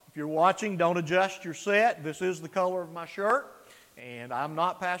If you're watching, don't adjust your set. This is the color of my shirt. And I'm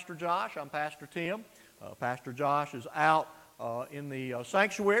not Pastor Josh, I'm Pastor Tim. Pastor Josh is out in the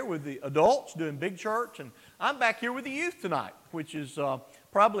sanctuary with the adults doing big church. And I'm back here with the youth tonight, which is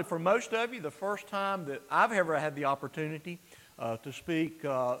probably for most of you the first time that I've ever had the opportunity to speak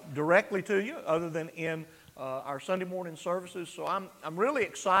directly to you other than in our Sunday morning services. So I'm really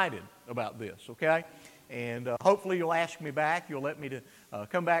excited about this, okay? And hopefully you'll ask me back. You'll let me to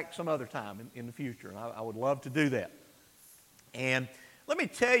come back some other time in the future. And I would love to do that. And let me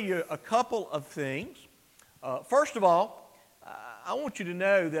tell you a couple of things. First of all, I want you to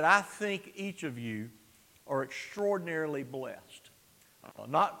know that I think each of you are extraordinarily blessed.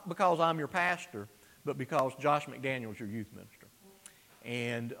 Not because I'm your pastor, but because Josh McDaniel is your youth minister.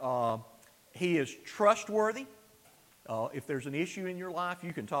 And he is trustworthy. If there's an issue in your life,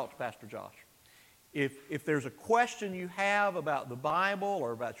 you can talk to Pastor Josh. If there's a question you have about the Bible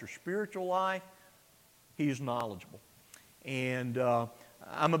or about your spiritual life, he is knowledgeable. And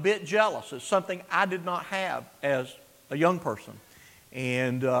I'm a bit jealous. It's something I did not have as a young person.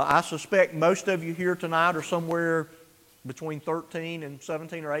 And I suspect most of you here tonight are somewhere between 13 and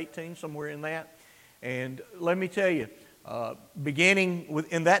 17 or 18, somewhere in that. And let me tell you, beginning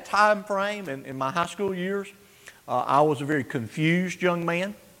in that time frame in my high school years, I was a very confused young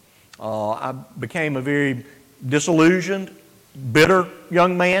man. I became a very disillusioned, bitter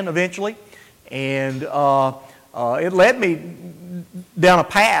young man eventually. And it led me down a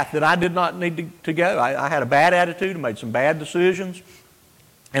path that I did not need to go. I had a bad attitude and made some bad decisions.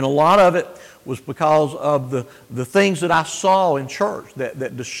 And a lot of it was because of the things that I saw in church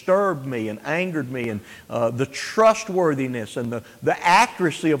that disturbed me and angered me, and the trustworthiness and the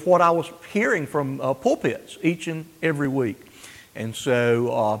accuracy of what I was hearing from pulpits each and every week. And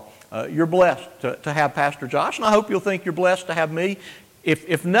so you're blessed to have Pastor Josh, and I hope you'll think you're blessed to have me.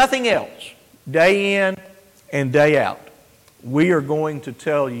 If nothing else, day in and day out, we are going to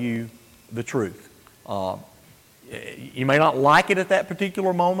tell you the truth. You may not like it at that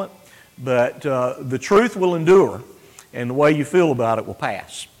particular moment, but the truth will endure, and the way you feel about it will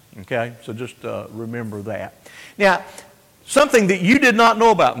pass. Okay? So just remember that. Now, something that you did not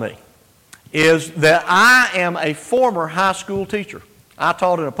know about me is that I am a former high school teacher. I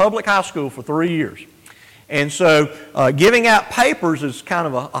taught in a public high school for 3 years. And so giving out papers is kind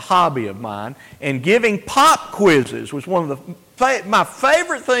of a hobby of mine. And giving pop quizzes was one of my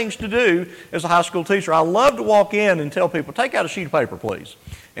favorite things to do as a high school teacher. I love to walk in and tell people, take out a sheet of paper, please.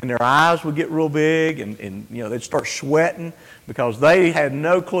 And their eyes would get real big, and they'd start sweating because they had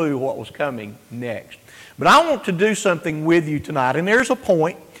no clue what was coming next. But I want to do something with you tonight, and there's a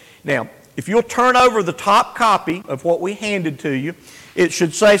point. Now, if you'll turn over the top copy of what we handed to you, it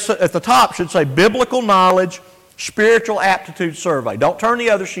should say, at the top, should say Biblical Knowledge Spiritual Aptitude Survey. Don't turn the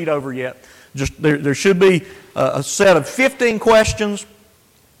other sheet over yet. Just there should be a set of 15 questions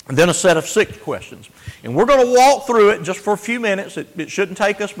and then a set of 6 questions. And we're going to walk through it just for a few minutes. It shouldn't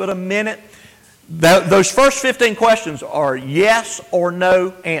take us but a minute. Those first 15 questions are yes or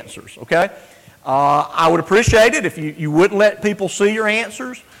no answers, okay? I would appreciate it if you wouldn't let people see your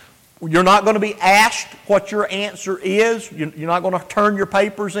answers. You're not going to be asked what your answer is. You're not going to turn your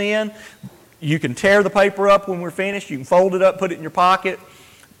papers in. You can tear the paper up when we're finished. You can fold it up, put it in your pocket.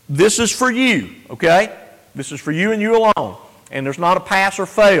 This is for you, okay? This is for you and you alone. And there's not a pass or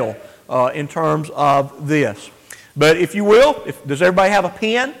fail in terms of this. But if you will, does everybody have a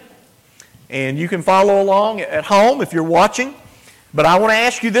pen? And you can follow along at home if you're watching. But I want to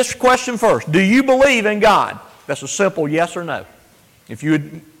ask you this question first. Do you believe in God? That's a simple yes or no. If you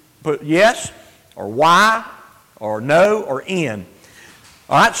would put yes, or why, or no, or in.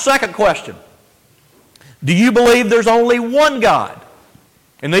 All right, second question. Do you believe there's only one God?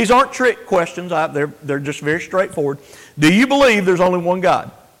 And these aren't trick questions. They're just very straightforward. Do you believe there's only one God?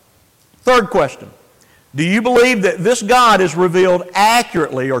 Third question. Do you believe that this God is revealed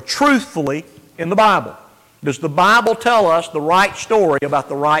accurately or truthfully in the Bible? Does the Bible tell us the right story about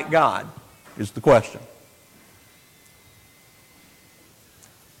the right God? Is the question.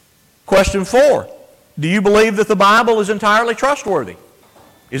 Question 4, do you believe that the Bible is entirely trustworthy?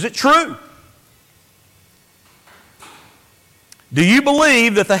 Is it true? Do you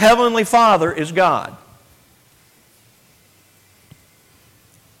believe that the Heavenly Father is God?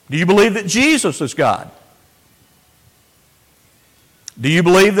 Do you believe that Jesus is God? Do you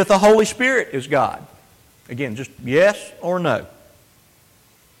believe that the Holy Spirit is God? Again, just yes or no.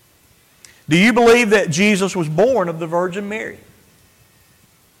 Do you believe that Jesus was born of the Virgin Mary?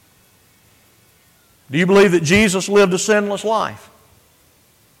 Do you believe that Jesus lived a sinless life?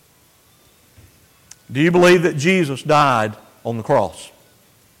 Do you believe that Jesus died on the cross?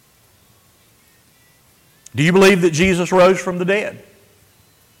 Do you believe that Jesus rose from the dead?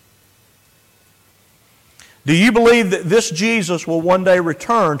 Do you believe that this Jesus will one day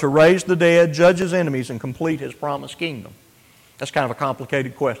return to raise the dead, judge his enemies, and complete his promised kingdom? That's kind of a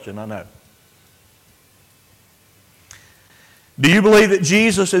complicated question, I know. Do you believe that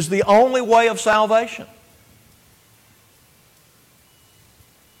Jesus is the only way of salvation?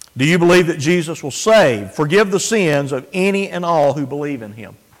 Do you believe that Jesus will save, forgive the sins of any and all who believe in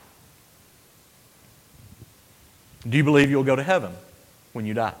him? Do you believe you'll go to heaven when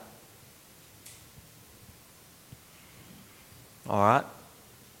you die? All right.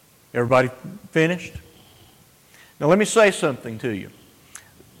 Everybody finished? Now let me say something to you.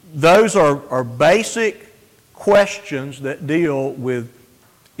 Those are basic questions that deal with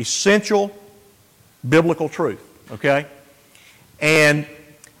essential biblical truth, okay? And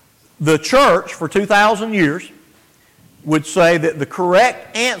the church for 2,000 years would say that the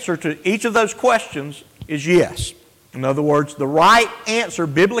correct answer to each of those questions is yes. In other words, the right answer,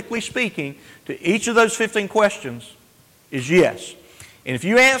 biblically speaking, to each of those 15 questions is yes. And if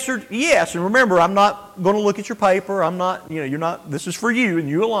you answered yes, and remember, I'm not going to look at your paper, this is for you and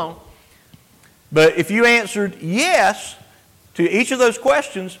you alone. But if you answered yes to each of those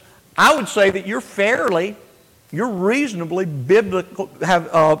questions, I would say that you're reasonably biblical, have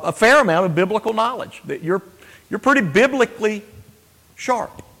a fair amount of biblical knowledge, that you're pretty biblically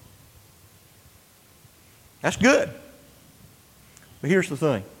sharp. That's good. But here's the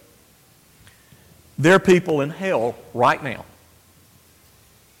thing. There are people in hell right now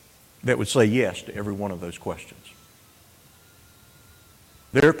that would say yes to every one of those questions.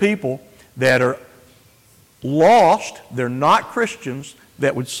 There are people that are lost, they're not Christians,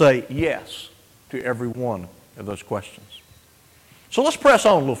 that would say yes to every one of those questions. So let's press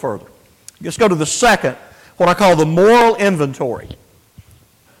on a little further. Let's go to the second, what I call the moral inventory.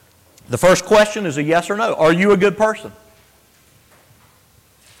 The first question is a yes or no. Are you a good person?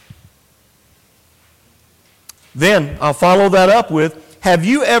 Then I'll follow that up with, have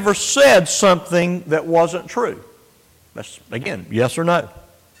you ever said something that wasn't true? That's, again, yes or no.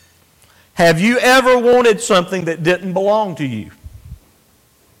 Have you ever wanted something that didn't belong to you?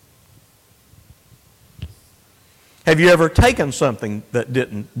 Have you ever taken something that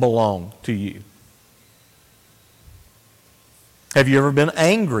didn't belong to you? Have you ever been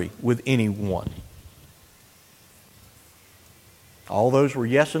angry with anyone? All those were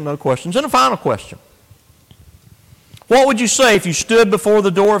yes and no questions. And a final question. What would you say if you stood before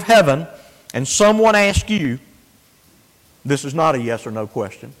the door of heaven and someone asked you, this is not a yes or no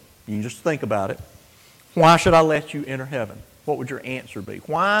question, you can just think about it, why should I let you enter heaven? What would your answer be?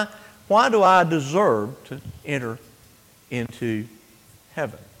 Why do I deserve to enter into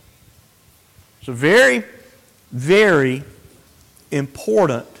heaven? It's a very, very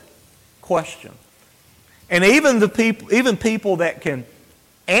important question. And even people that can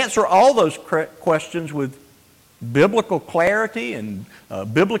answer all those questions with biblical clarity and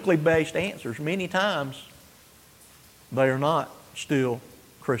biblically based answers, many times they are not still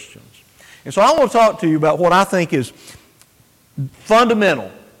Christians. And so I want to talk to you about what I think is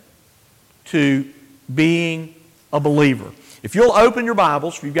fundamental to being a believer. If you'll open your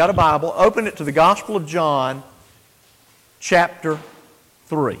Bibles, if you've got a Bible, open it to the Gospel of John, chapter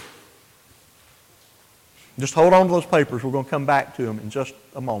 3. Just hold on to those papers. We're going to come back to them in just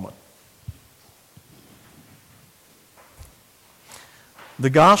a moment. The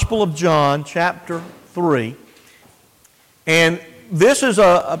Gospel of John, chapter 3. And this is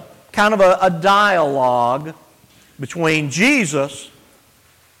a kind of a dialogue between Jesus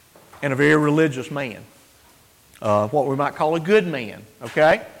and a very religious man. What we might call a good man,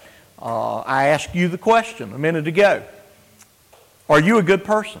 okay? I asked you the question a minute ago. Are you a good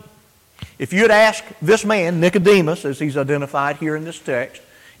person? If you had asked this man, Nicodemus, as he's identified here in this text,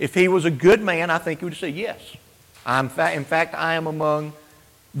 if he was a good man, I think he would say yes. In fact, I am among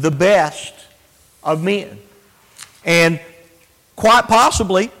the best of men. And quite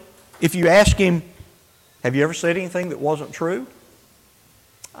possibly, if you ask him, have you ever said anything that wasn't true?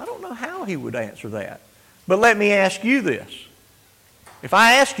 I don't know how he would answer that. But let me ask you this. If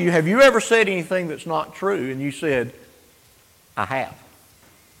I ask you, have you ever said anything that's not true, and you said, I have.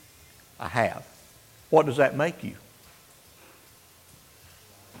 I have. What does that make you?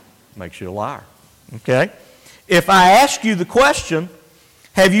 Makes you a liar. Okay? If I ask you the question,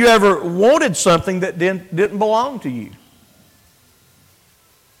 have you ever wanted something that didn't belong to you?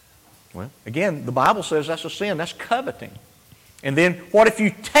 Well, again, the Bible says that's a sin. That's coveting. And then what if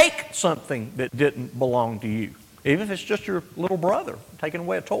you take something that didn't belong to you? Even if it's just your little brother taking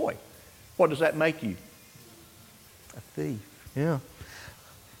away a toy. What does that make you? A thief. Yeah.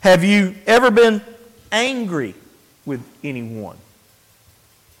 Have you ever been angry with anyone.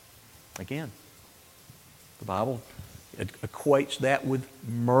 Again, the Bible equates that with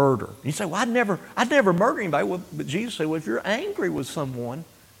murder. You say, well, I'd never murder anybody. Well, but Jesus said, well, if you're angry with someone,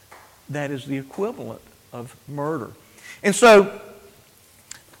 that is the equivalent of murder. And so,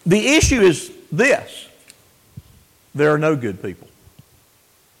 the issue is this. There are no good people.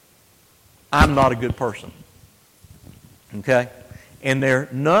 I'm not a good person. Okay? And there are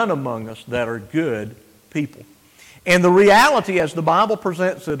none among us that are good people. And the reality, as the Bible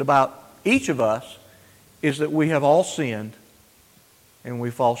presents it about each of us, is that we have all sinned and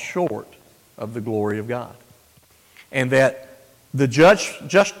we fall short of the glory of God. And that the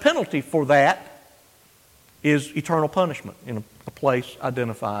just penalty for that is eternal punishment in a place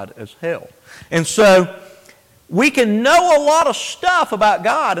identified as hell. And so we can know a lot of stuff about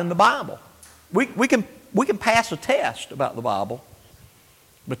God in the Bible. We can pass a test about the Bible,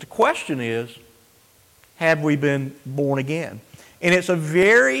 but the question is, have we been born again? And it's a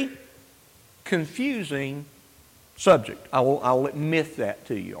very confusing subject. I will admit that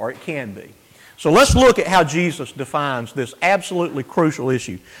to you, or it can be. So let's look at how Jesus defines this absolutely crucial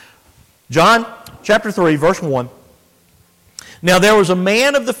issue. John chapter 3, verse 1. Now there was a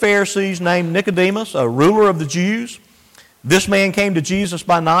man of the Pharisees named Nicodemus, a ruler of the Jews. This man came to Jesus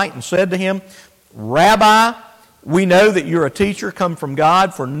by night and said to him, Rabbi, we know that you're a teacher come from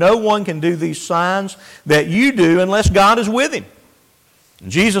God, for no one can do these signs that you do unless God is with him.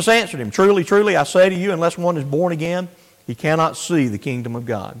 And Jesus answered him, Truly, truly, I say to you, unless one is born again, he cannot see the kingdom of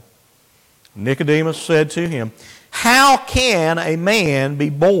God. Nicodemus said to him, How can a man be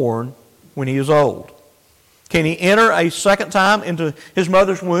born when he is old? Can he enter a second time into his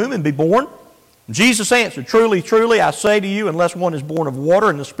mother's womb and be born? Jesus answered, Truly, truly, I say to you, unless one is born of water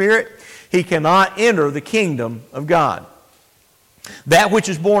and the Spirit, he cannot enter the kingdom of God. That which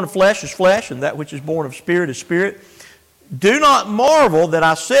is born of flesh is flesh, and that which is born of spirit is spirit. Do not marvel that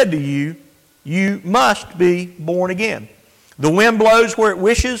I said to you, you must be born again. The wind blows where it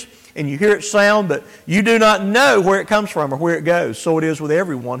wishes, and you hear its sound, but you do not know where it comes from or where it goes. So it is with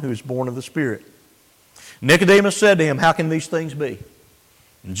everyone who is born of the Spirit. Nicodemus said to him, How can these things be?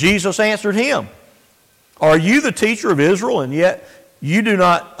 And Jesus answered him, Are you the teacher of Israel, and yet you do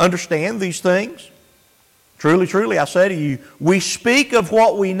not understand these things? Truly, truly, I say to you, we speak of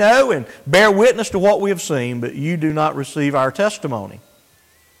what we know and bear witness to what we have seen, but you do not receive our testimony.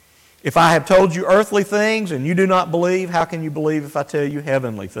 If I have told you earthly things and you do not believe, how can you believe if I tell you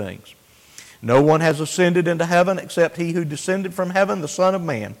heavenly things? No one has ascended into heaven except he who descended from heaven, the Son of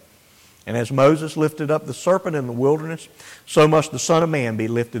Man. And as Moses lifted up the serpent in the wilderness, so must the Son of Man be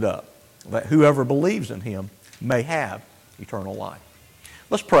lifted up, that whoever believes in him may have eternal life.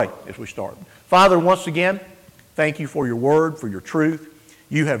 Let's pray as we start. Father, once again, thank you for your word, for your truth.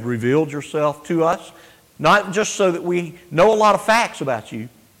 You have revealed yourself to us, not just so that we know a lot of facts about you,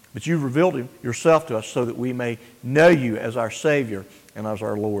 but you've revealed yourself to us so that we may know you as our Savior and as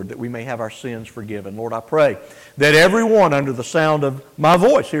our Lord, that we may have our sins forgiven. Lord, I pray that everyone under the sound of my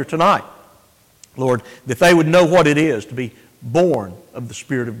voice here tonight, Lord, that they would know what it is to be born of the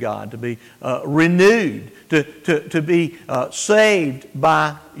Spirit of God, to be renewed, to be saved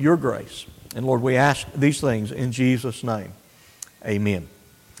by your grace. And Lord, we ask these things in Jesus' name. Amen.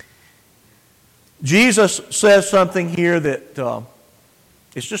 Jesus says something here that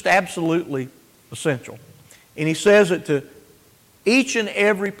is just absolutely essential. And he says it to each and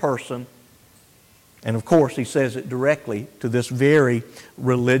every person. And of course, he says it directly to this very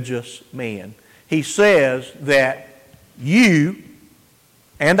religious man. He says that you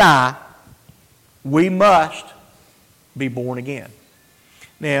and I, we must be born again.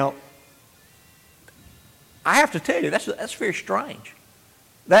 Now, I have to tell you, that's very strange.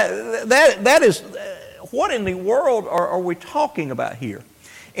 That is, what in the world are we talking about here?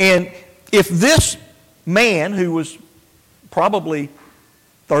 And if this man, who was probably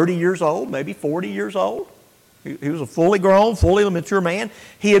 30 years old, maybe 40 years old, he was a fully grown, fully mature man,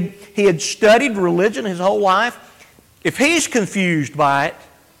 he had studied religion his whole life. If he's confused by it,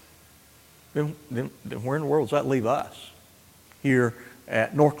 then where in the world does that leave us here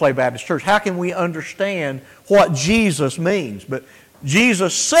at North Clay Baptist Church? How can we understand what Jesus means? But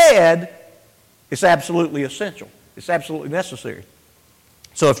Jesus said it's absolutely essential. It's absolutely necessary.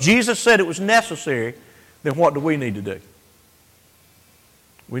 So if Jesus said it was necessary, then what do we need to do?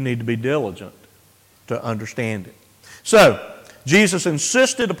 We need to be diligent to understand it. So, Jesus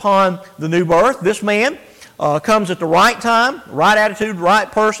insisted upon the new birth. This man comes at the right time, right attitude, right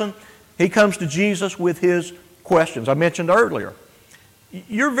person. He comes to Jesus with his questions. I mentioned earlier,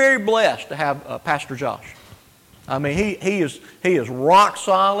 you're very blessed to have Pastor Josh. I mean, he is rock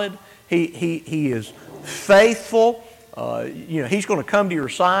solid. He is faithful. He's going to come to your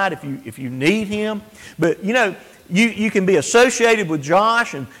side if you need him. But, you can be associated with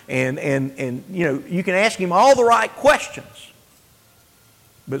Josh and you can ask him all the right questions,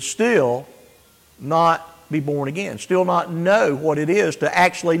 but still not be born again, still not know what it is to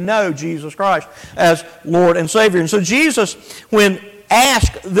actually know Jesus Christ as Lord and Savior. And so Jesus, when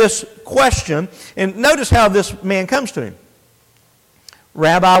asked this question, and notice how this man comes to him.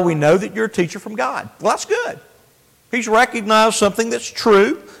 Rabbi, we know that you're a teacher from God. Well, that's good. He's recognized something that's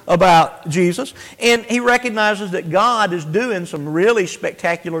true about Jesus, and he recognizes that God is doing some really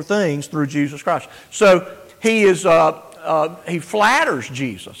spectacular things through Jesus Christ. So he flatters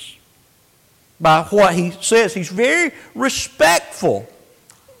Jesus by what he says. He's very respectful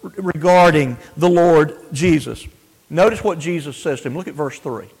regarding the Lord Jesus. Notice what Jesus says to him. Look at verse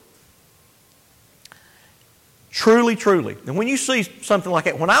 3. Truly, truly. And when you see something like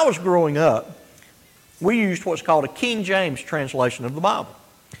that, when I was growing up, we used what's called a King James translation of the Bible.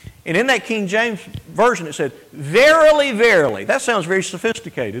 And in that King James version it said, verily, verily. That sounds very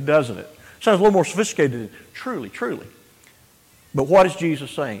sophisticated, doesn't it? Sounds a little more sophisticated than truly, truly. But what is Jesus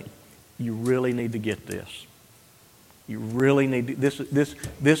saying? You really need to get this. You really need to,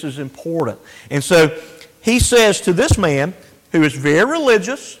 this is important. And so he says to this man who is very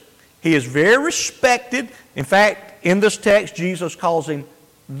religious, he is very respected. In fact, in this text, Jesus calls him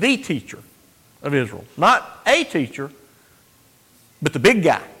the teacher of Israel. Not a teacher, but the big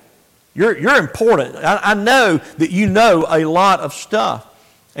guy. You're important. I know that you know a lot of stuff.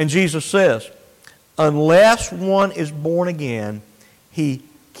 And Jesus says, unless one is born again, he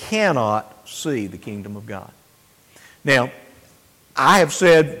cannot see the kingdom of God. Now, I have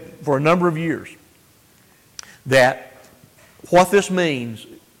said for a number of years that what this means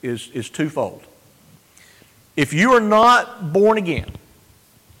is twofold. If you are not born again,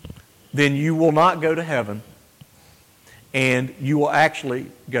 then you will not go to heaven, and you will actually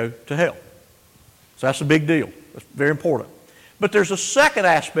go to hell. So that's a big deal. That's very important. But there's a second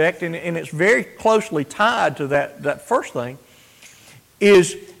aspect, and it's very closely tied to that first thing,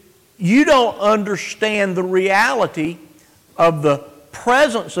 is you don't understand the reality of the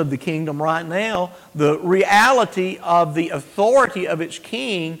presence of the kingdom right now, the reality of the authority of its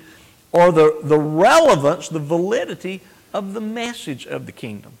king, or the relevance, the validity of the message of the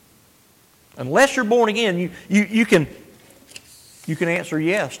kingdom. Unless you're born again, you can answer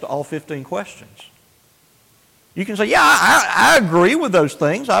yes to all 15 questions. You can say, yeah, I agree with those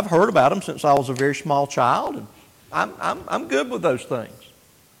things. I've heard about them since I was a very small child, and I'm good with those things.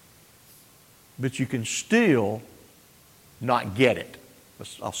 But you can still not get it.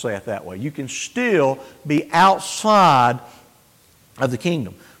 I'll say it that way. You can still be outside of the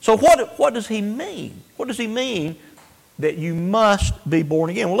kingdom. So what does he mean? What does he mean that you must be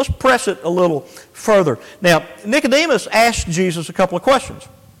born again? Well, let's press it a little further. Now, Nicodemus asked Jesus a couple of questions.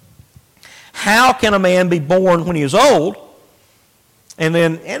 How can a man be born when he is old? And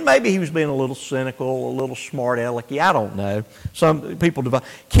maybe he was being a little cynical, a little smart alecky, I don't know. Some people divide.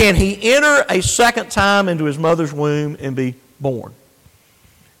 Can he enter a second time into his mother's womb and be born?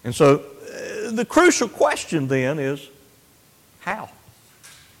 And so the crucial question then is, how?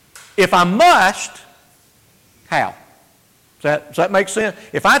 If I must, how? Does that make sense?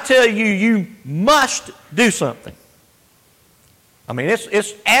 If I tell you you must do something, I mean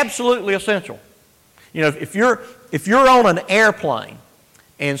it's absolutely essential. You know, if you're on an airplane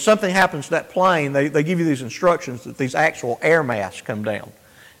and something happens to that plane, they give you these instructions that these actual air masks come down,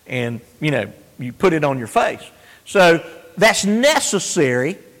 and you put it on your face. So that's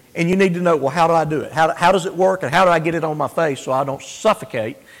necessary, and you need to know, well, how do I do it? How does it work, and how do I get it on my face so I don't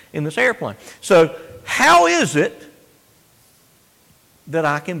suffocate in this airplane? So how is it that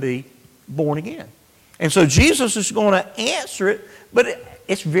I can be born again? And so Jesus is going to answer it, but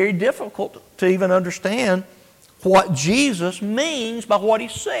it's very difficult to even understand what Jesus means by what he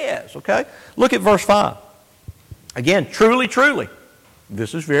says, okay? Look at verse 5. Again, truly, truly.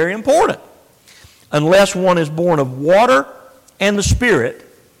 This is very important. Unless one is born of water and the Spirit,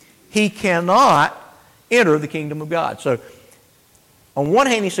 he cannot enter the kingdom of God. So, on one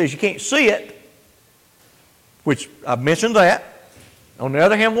hand, he says you can't see it, which I've mentioned that. On the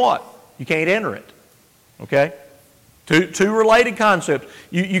other hand, what? You can't enter it. Okay? Two related concepts.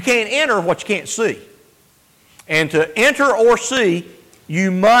 You can't enter what you can't see. And to enter or see,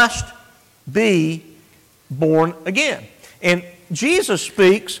 you must be born again. And Jesus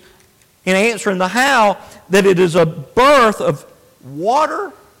speaks in answering the how that it is a birth of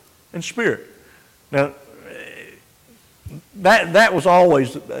water and Spirit. Now, that was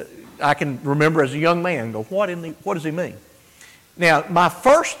always, I can remember as a young man, go, what does he mean? Now, my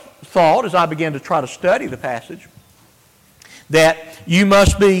first thought, as I began to try to study the passage, that you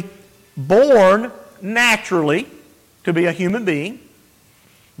must be born naturally to be a human being,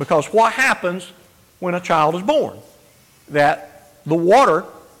 because what happens when a child is born? That the water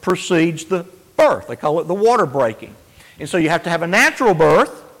precedes the birth. They call it the water breaking. And so you have to have a natural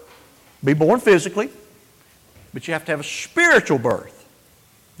birth, be born physically, but you have to have a spiritual birth.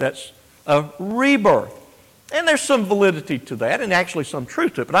 That's a rebirth. And there's some validity to that and actually some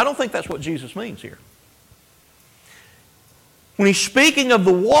truth to it, but I don't think that's what Jesus means here. When he's speaking of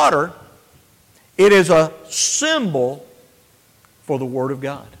the water, it is a symbol for the Word of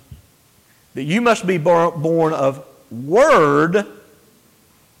God. That you must be born of Word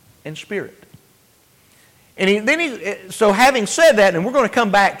and Spirit. And so having said that, and we're going to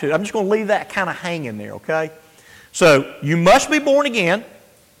come back to it, I'm just going to leave that kind of hanging there, okay? So, you must be born again.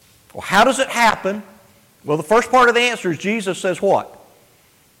 Well, how does it happen? Well, the first part of the answer is Jesus says what?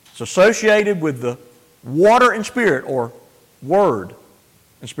 It's associated with the water and Spirit, or Word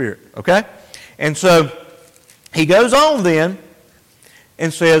and Spirit, okay? And so, he goes on then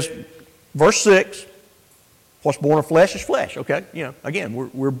and says, verse 6, what's born of flesh is flesh, okay? You know, again,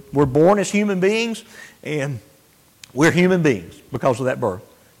 we're born as human beings, and we're human beings because of that birth.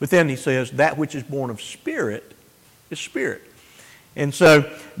 But then he says, that which is born of Spirit is Spirit. And so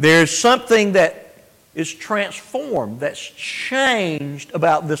there's something that is transformed, that's changed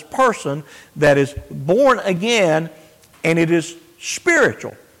about this person that is born again, and it is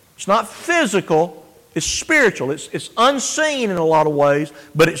spiritual. It's not physical, it's spiritual. It's unseen in a lot of ways,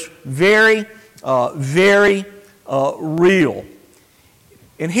 but it's very, very real.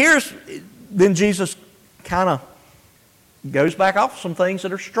 And then Jesus kind of goes back off some things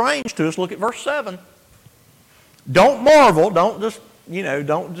that are strange to us. Look at verse 7. Don't marvel, don't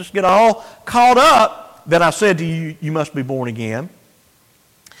just get all caught up that I said to you, you must be born again.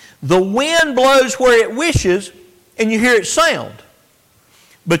 The wind blows where it wishes, and you hear its sound,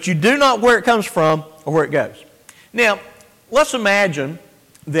 but you do not where it comes from or where it goes. Now, let's imagine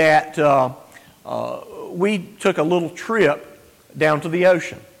that we took a little trip down to the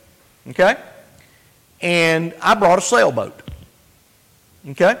ocean, okay? And I brought a sailboat,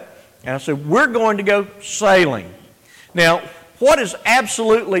 okay? And I said, we're going to go sailing. Now, what is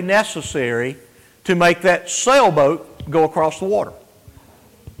absolutely necessary to make that sailboat go across the water?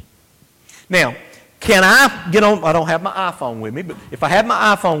 Now, can I get on? I don't have my iPhone with me, but if I had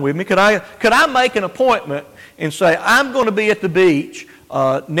my iPhone with me, could I make an appointment and say, I'm going to be at the beach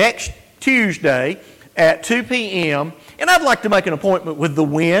next Tuesday at 2 p.m., and I'd like to make an appointment with the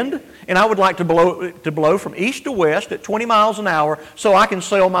wind, and I would like to blow from east to west at 20 miles an hour so I can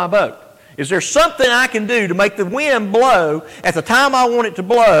sail my boat. Is there something I can do to make the wind blow at the time I want it to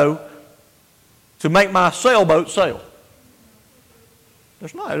blow to make my sailboat sail?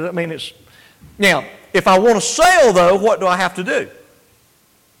 There's not. I mean, it's... Now, if I want to sail, though, what do I have to do?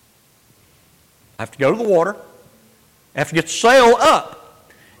 I have to go to the water. I have to get the sail up.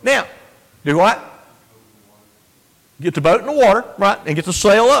 Now, do what? Get the boat in the water, right, and get the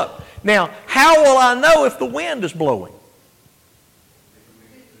sail up. Now, how will I know if the wind is blowing?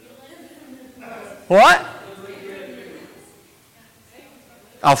 What?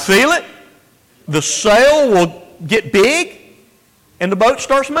 I'll feel it. The sail will get big, and the boat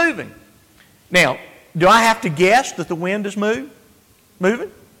starts moving. Now, do I have to guess that the wind is moving?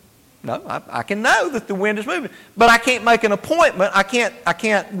 No, I can know that the wind is moving, but I can't make an appointment. I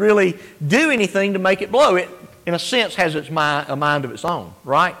can't really do anything to make it blow. It, in a sense, has a mind of its own,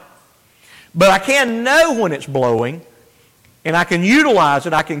 right? But I can know when it's blowing, and I can utilize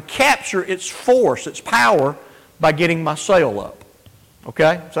it. I can capture its force, its power, by getting my sail up.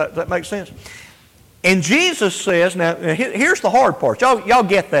 Okay? Does that make sense? And Jesus says, now here's the hard part. Y'all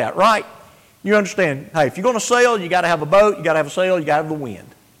get that, right? You understand, hey, if you're going to sail, you got to have a boat, you got to have a sail, you got to have the wind.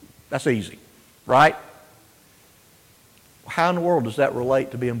 That's easy, right? How in the world does that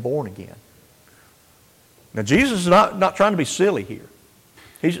relate to being born again? Now, Jesus is not trying to be silly here.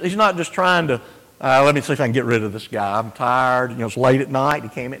 He's not just trying to, let me see if I can get rid of this guy. I'm tired. It's late at night. He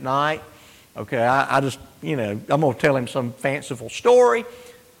came at night. Okay, I just, I'm going to tell him some fanciful story,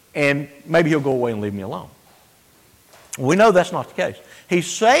 and maybe he'll go away and leave me alone. We know that's not the case. He's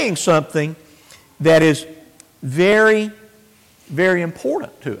saying something that is very, very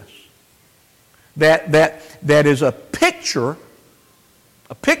important to us. That is a picture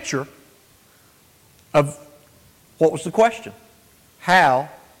of what was the question? How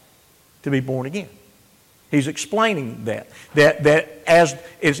to be born again. He's explaining that as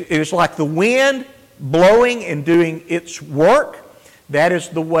it's like the wind blowing and doing its work. That is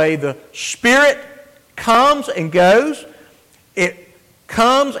the way the Spirit comes and goes. It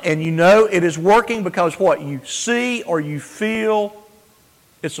comes and you know it is working because what? You see or you feel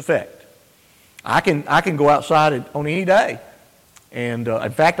its effect. I can go outside on any day. And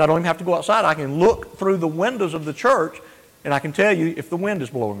in fact, I don't even have to go outside. I can look through the windows of the church and I can tell you if the wind is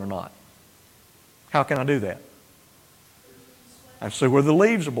blowing or not. How can I do that? I see where the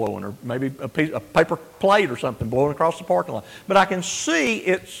leaves are blowing, or maybe a paper plate or something blowing across the parking lot. But I can see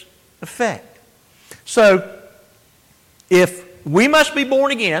its effect. So, if we must be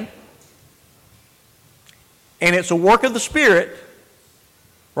born again, and it's a work of the Spirit,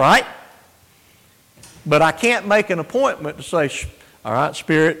 right? But I can't make an appointment to say, all right,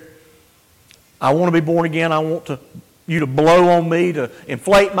 Spirit, I want to be born again. I want you to blow on me, to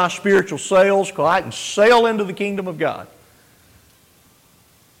inflate my spiritual sails, because I can sail into the kingdom of God.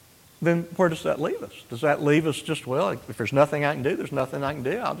 Then where does that leave us? Does that leave us just, well, if there's nothing I can do, there's nothing I can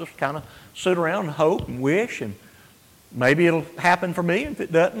do. I'll just kind of sit around and hope and wish, and maybe it'll happen for me. If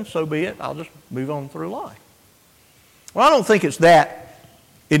it doesn't, so be it. I'll just move on through life. Well, I don't think it's that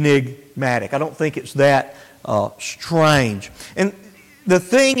enigmatic. I don't think it's that strange. And the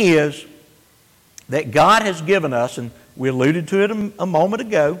thing is that God has given us, and we alluded to it a moment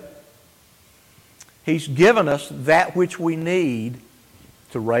ago, He's given us that which we need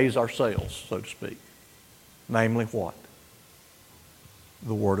to raise our sails, so to speak. Namely what?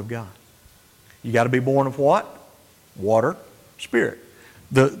 The Word of God. You got to be born of what? Water, Spirit.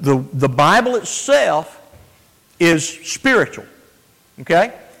 The Bible itself is spiritual.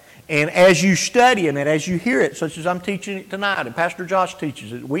 Okay? And as you study it and as you hear it, such as I'm teaching it tonight, and Pastor Josh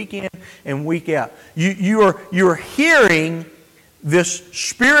teaches it week in and week out, you're hearing this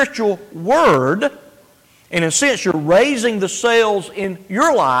spiritual word. And in a sense, you're raising the sails in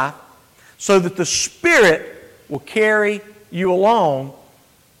your life so that the Spirit will carry you along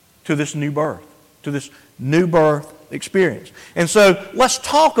to this new birth, to this new birth experience. And so let's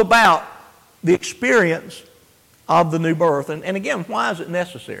talk about the experience of the new birth. And again, why is it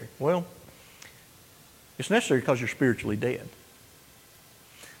necessary? Well, it's necessary because you're spiritually dead.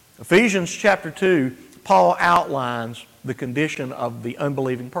 Ephesians chapter 2, Paul outlines the condition of the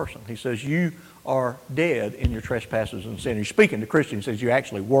unbelieving person. He says, you are dead in your trespasses and sin. He's speaking to Christians, he says you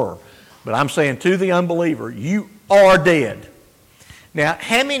actually were. But I'm saying to the unbeliever, you are dead. Now,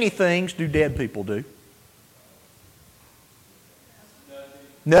 how many things do dead people do?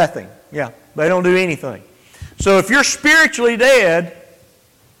 Nothing. Yeah, they don't do anything. So if you're spiritually dead,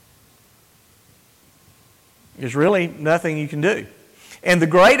 there's really nothing you can do. And the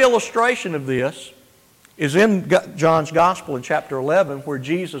great illustration of this is in John's Gospel in chapter 11, where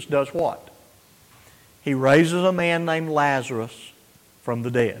Jesus does what? He raises a man named Lazarus from the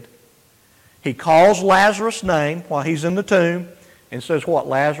dead. He calls Lazarus' name while he's in the tomb and says, what,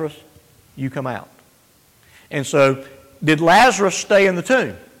 Lazarus, you come out. And so, did Lazarus stay in the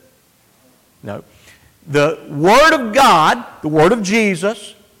tomb? No. The Word of God, the Word of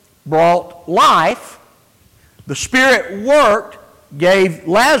Jesus, brought life. The Spirit worked, gave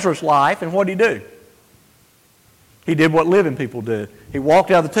Lazarus life, and what did he do? He did what living people do. He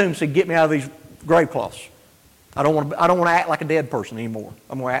walked out of the tomb and said, get me out of these grave cloths. I don't want to act like a dead person anymore.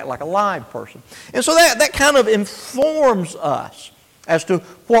 I'm going to act like a live person. And so that kind of informs us as to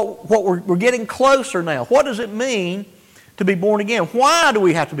what we're getting closer now. What does it mean to be born again? Why do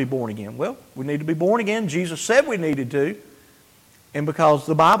we have to be born again? Well, we need to be born again. Jesus said we needed to. And because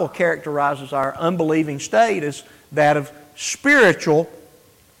the Bible characterizes our unbelieving state as that of spiritual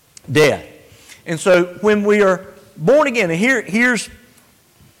death. And so when we are born again, and here's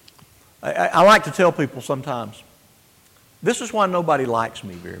I like to tell people sometimes, this is why nobody likes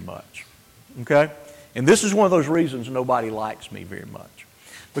me very much, okay? And this is one of those reasons nobody likes me very much.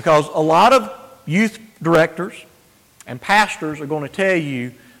 Because a lot of youth directors and pastors are going to tell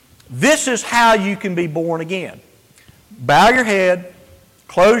you, this is how you can be born again. Bow your head,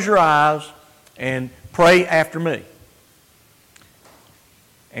 close your eyes, and pray after me.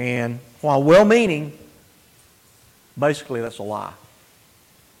 And while well-meaning, basically that's a lie.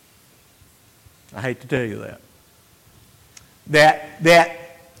 I hate to tell you that. That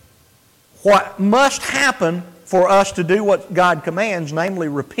what must happen for us to do what God commands, namely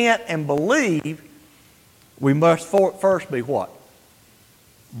repent and believe, we must first be what?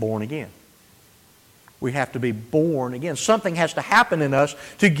 Born again. We have to be born again. Something has to happen in us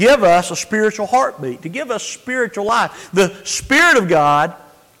to give us a spiritual heartbeat, to give us spiritual life. The Spirit of God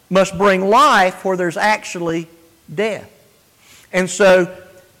must bring life where there's actually death. And so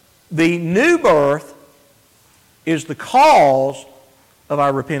the new birth is the cause of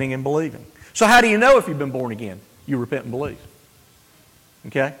our repenting and believing. So how do you know if you've been born again? You repent and believe.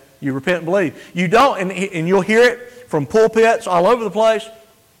 Okay? You repent and believe. You don't, and you'll hear it from pulpits all over the place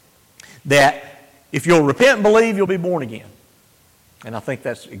that if you'll repent and believe, you'll be born again. And I think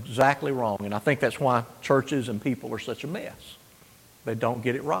that's exactly wrong. And I think that's why churches and people are such a mess. They don't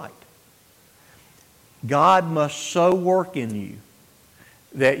get it right. God must so work in you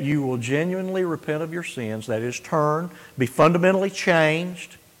that you will genuinely repent of your sins, that is, turn, be fundamentally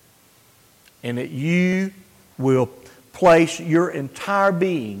changed, and that you will place your entire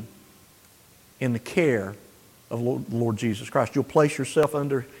being in the care of Lord Jesus Christ. You'll place yourself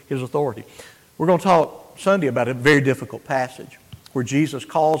under His authority. We're going to talk Sunday about a very difficult passage where Jesus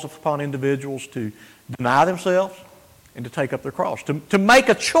calls upon individuals to deny themselves and to take up their cross, to make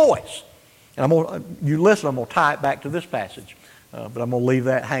a choice. And you listen, I'm going to tie it back to this passage, but I'm going to leave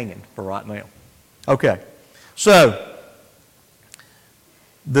that hanging for right now. Okay, so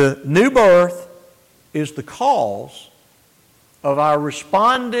the new birth is the cause of our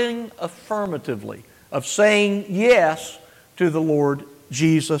responding affirmatively, of saying yes to the Lord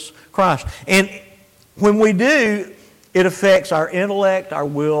Jesus Christ. And when we do, it affects our intellect, our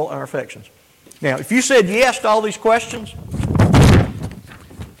will, and our affections. Now, if you said yes to all these questions,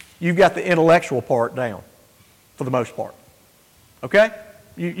 you've got the intellectual part down, for the most part. Okay?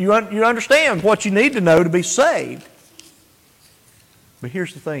 You understand what you need to know to be saved. But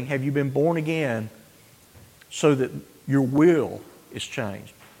here's the thing. Have you been born again so that your will is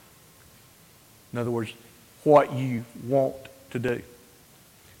changed? In other words, what you want to do.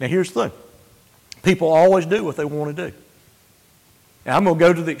 Now, here's the thing. People always do what they want to do. Now, I'm going to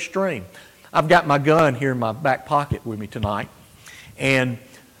go to the extreme. I've got my gun here in my back pocket with me tonight. And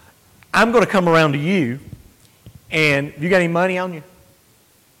I'm going to come around to you. And you got any money on you?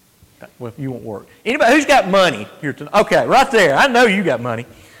 Well, you won't work. Anybody who's got money here tonight? Okay, right there. I know you got money.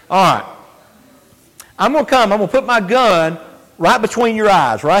 All right. I'm going to come. I'm going to put my gun right between your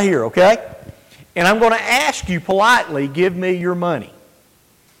eyes, right here, okay? And I'm going to ask you politely, give me your money.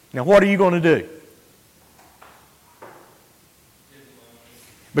 Now, what are you going to do?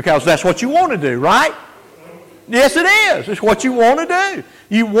 Because that's what you want to do, right? Yes, it is. It's what you want to do.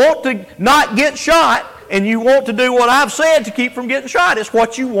 You want to not get shot, and you want to do what I've said to keep from getting shot. It's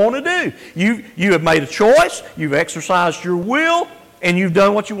what you want to do. You have made a choice. You've exercised your will, and you've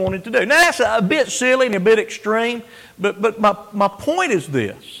done what you wanted to do. Now, that's a bit silly and a bit extreme, but my point is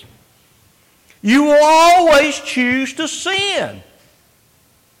this. You will always choose to sin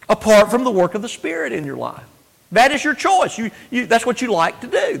apart from the work of the Spirit in your life. That is your choice. That's what you like to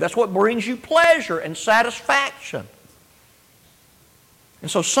do. That's what brings you pleasure and satisfaction.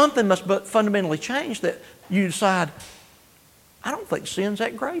 And so something must fundamentally change that you decide, I don't think sin's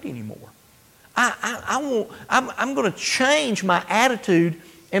that great anymore. I'm going to change my attitude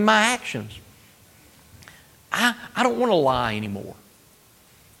and my actions. I don't want to lie anymore.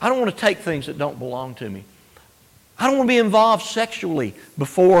 I don't want to take things that don't belong to me. I don't want to be involved sexually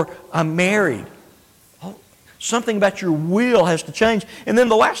before I'm married. Something about your will has to change. And then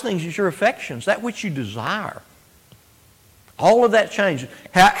the last thing is your affections, that which you desire. All of that changes.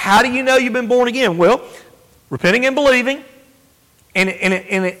 How do you know you've been born again? Well, repenting and believing, and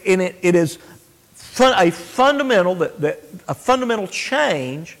it is a fundamental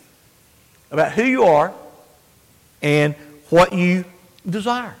change about who you are and what you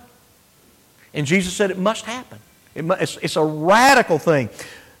desire. And Jesus said it must happen. It's a radical thing.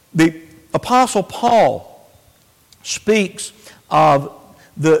 The Apostle Paul speaks of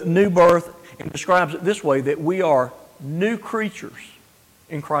the new birth and describes it this way, that we are new creatures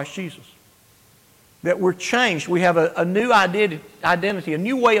in Christ Jesus. That we're changed. We have a new identity, a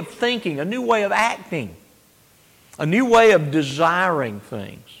new way of thinking, a new way of acting, a new way of desiring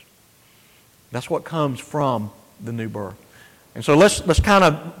things. That's what comes from the new birth. And so let's kind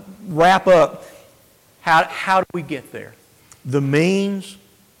of wrap up. How do we get there? The means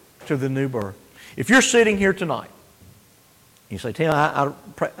to the new birth. If you're sitting here tonight, you say, Tim,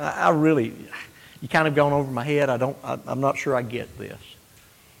 I really, you kind of gone over my head. I'm not sure I get this.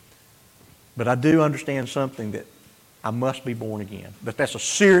 But I do understand something, that I must be born again. That's a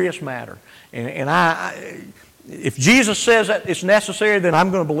serious matter. And if Jesus says that it's necessary, then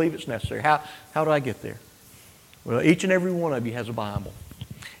I'm going to believe it's necessary. How do I get there? Well, each and every one of you has a Bible.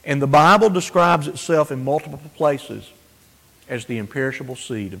 And the Bible describes itself in multiple places as the imperishable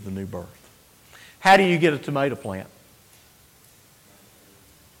seed of the new birth. How do you get a tomato plant?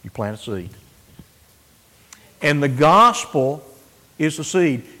 You plant a seed. And the gospel is the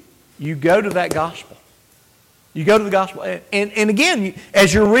seed. You go to that gospel. You go to the gospel. And again,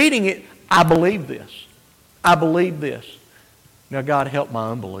 as you're reading it, I believe this. I believe this. Now, God, help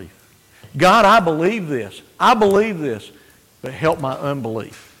my unbelief. God, I believe this. I believe this. But help my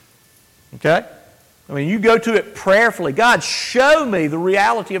unbelief. Okay? I mean, you go to it prayerfully. God, show me the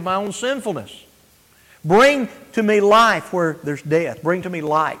reality of my own sinfulness. Bring to me life where there's death. Bring to me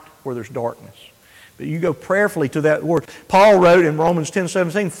light where there's darkness. But you go prayerfully to that word. Paul wrote in Romans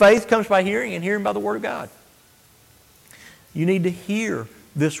 10:17, faith comes by hearing and hearing by the Word of God. You need to hear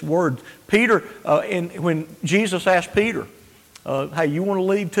this word. Peter, when Jesus asked Peter, hey, you want to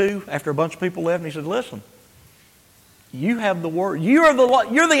leave too? After a bunch of people left, and he said, listen, you have the Word. You're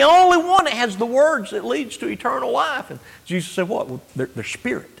the only one that has the words that leads to eternal life. And Jesus said, what? Well, they're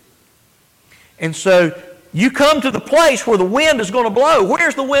spirit. And so you come to the place where the wind is going to blow.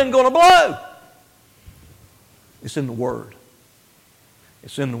 Where's the wind going to blow? It's in the Word.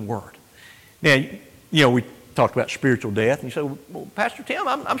 It's in the Word. Now, you know, we talked about spiritual death. And you say, well, Pastor Tim,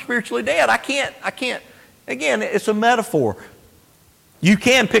 I'm spiritually dead. I can't. Again, it's a metaphor. You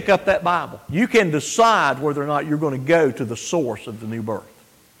can pick up that Bible. You can decide whether or not you're going to go to the source of the new birth.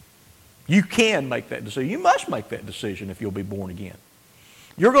 You can make that decision. You must make that decision if you'll be born again.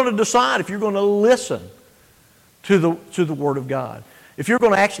 You're going to decide if you're going to listen to the Word of God. If you're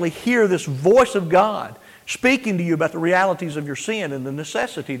going to actually hear this voice of God speaking to you about the realities of your sin and the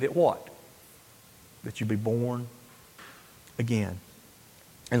necessity that what? That you be born again.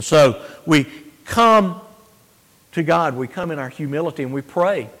 And so we come to God. We come in our humility and we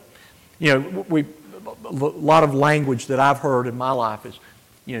pray. You know, a lot of language that I've heard in my life is,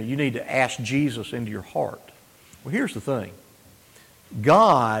 you know, you need to ask Jesus into your heart. Well, here's the thing.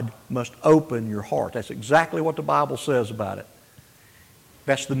 God must open your heart. That's exactly what the Bible says about it.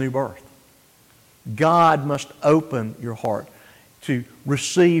 That's the new birth. God must open your heart to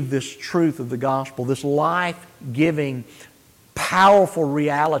receive this truth of the gospel, this life-giving, powerful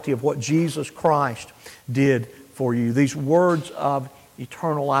reality of what Jesus Christ did for you. These words of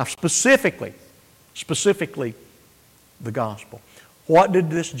eternal life, specifically the gospel. What did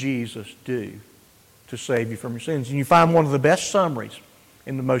this Jesus do to save you from your sins? And you find one of the best summaries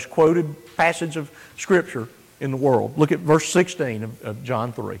in the most quoted passage of Scripture in the world. Look at verse 16 of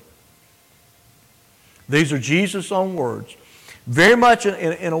John 3. These are Jesus' own words. Very much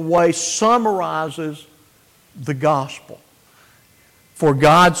in a way summarizes the gospel. For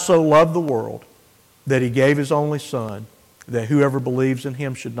God so loved the world that He gave His only Son, that whoever believes in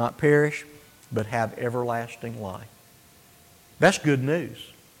Him should not perish, but have everlasting life. That's good news.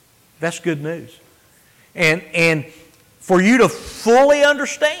 That's good news. And for you to fully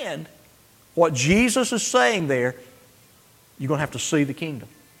understand what Jesus is saying there, you're going to have to see the kingdom.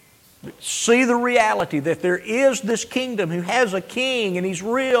 See the reality that there is this kingdom who has a king, and He's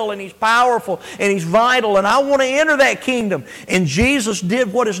real and He's powerful and He's vital, and I want to enter that kingdom. And Jesus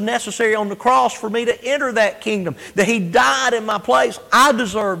did what is necessary on the cross for me to enter that kingdom. That He died in my place. I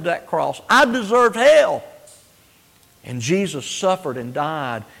deserved that cross. I deserved hell. And Jesus suffered and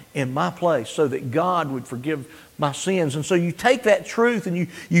died in my place so that God would forgive my sins. And so you take that truth and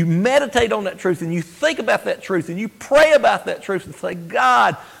you meditate on that truth and you think about that truth and you pray about that truth and say,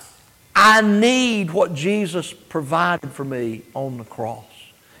 God, I need what Jesus provided for me on the cross.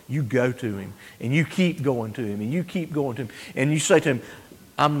 You go to Him and you keep going to Him and you keep going to Him. And you say to Him,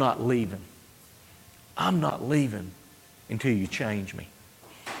 I'm not leaving. I'm not leaving until you change me.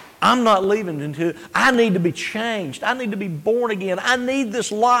 I'm not leaving until I need to be changed. I need to be born again. I need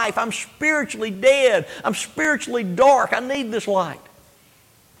this life. I'm spiritually dead. I'm spiritually dark. I need this light.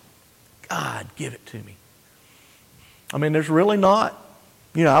 God, give it to me. I mean, there's really not,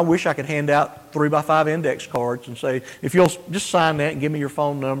 you know, I wish I could hand out 3x5 index cards and say, if you'll just sign that and give me your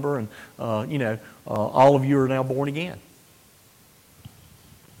phone number and, all of you are now born again.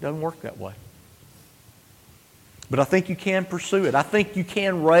 It doesn't work that way. But I think you can pursue it. I think you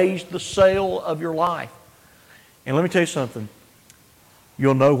can raise the sail of your life. And let me tell you something.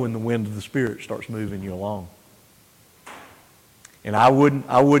 You'll know when the wind of the Spirit starts moving you along. And I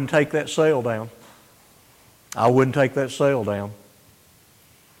wouldn't take that sail down. I wouldn't take that sail down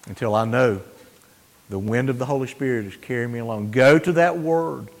until I know the wind of the Holy Spirit is carrying me along. Go to that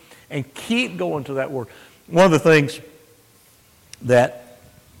Word and keep going to that Word. One of the things that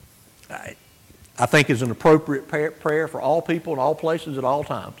I think is an appropriate prayer for all people in all places at all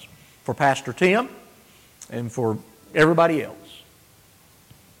times. For Pastor Tim and for everybody else.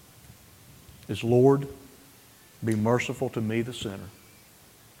 Is, Lord, be merciful to me, the sinner.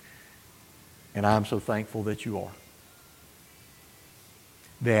 And I'm so thankful that you are.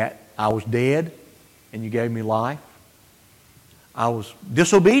 That I was dead and you gave me life. I was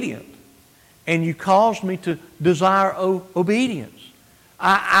disobedient and you caused me to desire obedience.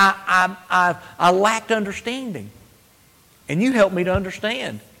 I lacked understanding. And you helped me to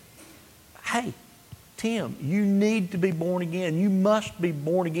understand. Hey, Tim, you need to be born again. You must be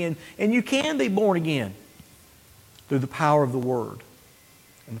born again. And you can be born again through the power of the Word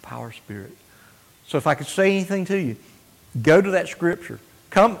and the power of Spirit. So if I could say anything to you, go to that Scripture.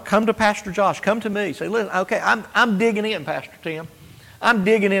 Come to Pastor Josh. Come to me. Say, listen, okay, I'm digging in, Pastor Tim. I'm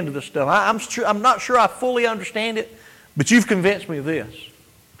digging into this stuff. I'm not sure I fully understand it, but you've convinced me of this.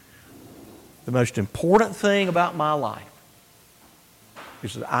 The most important thing about my life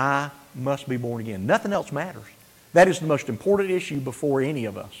is that I must be born again. Nothing else matters. That is the most important issue before any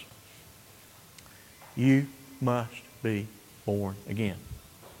of us. You must be born again.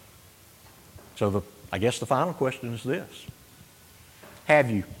 So I guess the final question is this. Have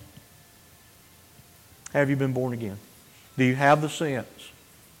you? Have you been born again? Do you have the sense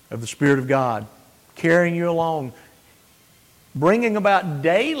of the Spirit of God carrying you along, bringing about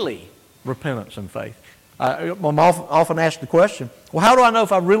daily repentance and faith? I'm often asked the question, well, how do I know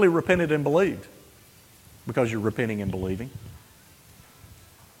if I really repented and believed? Because you're repenting and believing.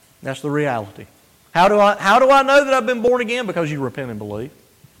 That's the reality. How do I know that I've been born again? Because you repent and believe.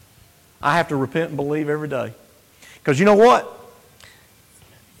 I have to repent and believe every day. Because you know what?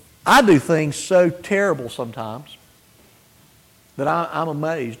 I do things so terrible sometimes that I'm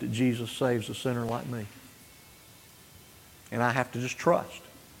amazed that Jesus saves a sinner like me. And I have to just trust.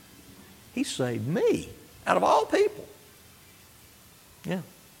 He saved me out of all people. Yeah.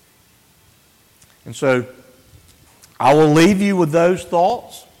 And so I will leave you with those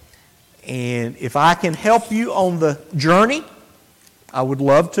thoughts. And if I can help you on the journey, I would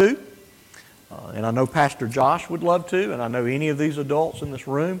love to. And I know Pastor Josh would love to, and I know any of these adults in this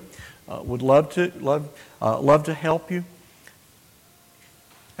room would love to help you.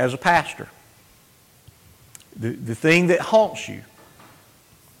 As a pastor, the thing that haunts you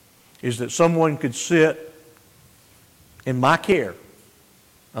is that someone could sit in my care,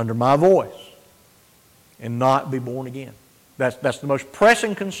 under my voice, and not be born again. That's the most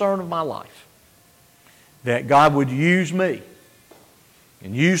pressing concern of my life. That God would use me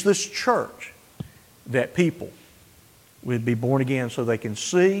and use this church, that people would be born again so they can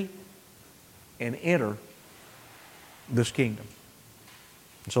see and enter this kingdom.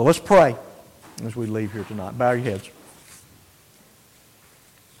 So let's pray as we leave here tonight. Bow your heads.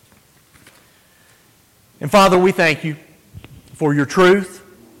 And Father, we thank you for your truth.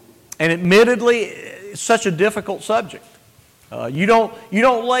 And admittedly, it's such a difficult subject. You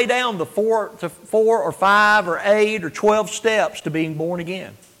don't lay down the 4 or 5 or 8 or 12 steps to being born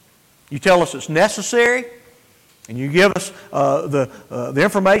again. You tell us it's necessary, and you give us the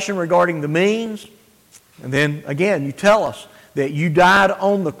information regarding the means. And then again, you tell us that you died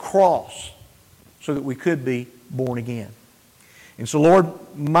on the cross so that we could be born again. And so, Lord,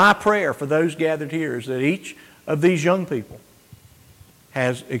 my prayer for those gathered here is that each of these young people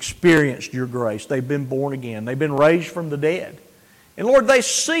has experienced your grace. They've been born again. They've been raised from the dead. And Lord, they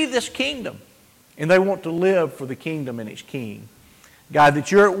see this kingdom, and they want to live for the kingdom and its king. God,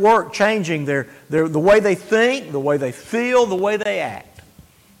 that you're at work changing the way they think, the way they feel, the way they act.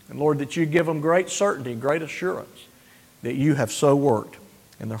 And Lord, that you give them great certainty and great assurance that you have so worked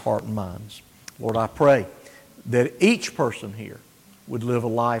in their heart and minds. Lord, I pray that each person here would live a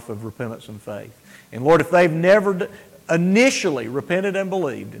life of repentance and faith. And Lord, if they've never initially repented and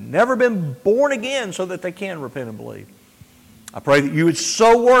believed and never been born again so that they can repent and believe, I pray that you would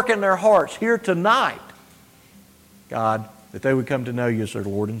so work in their hearts here tonight, God, that they would come to know you as their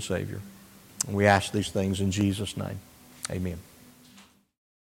Lord and Savior. And we ask these things in Jesus' name. Amen.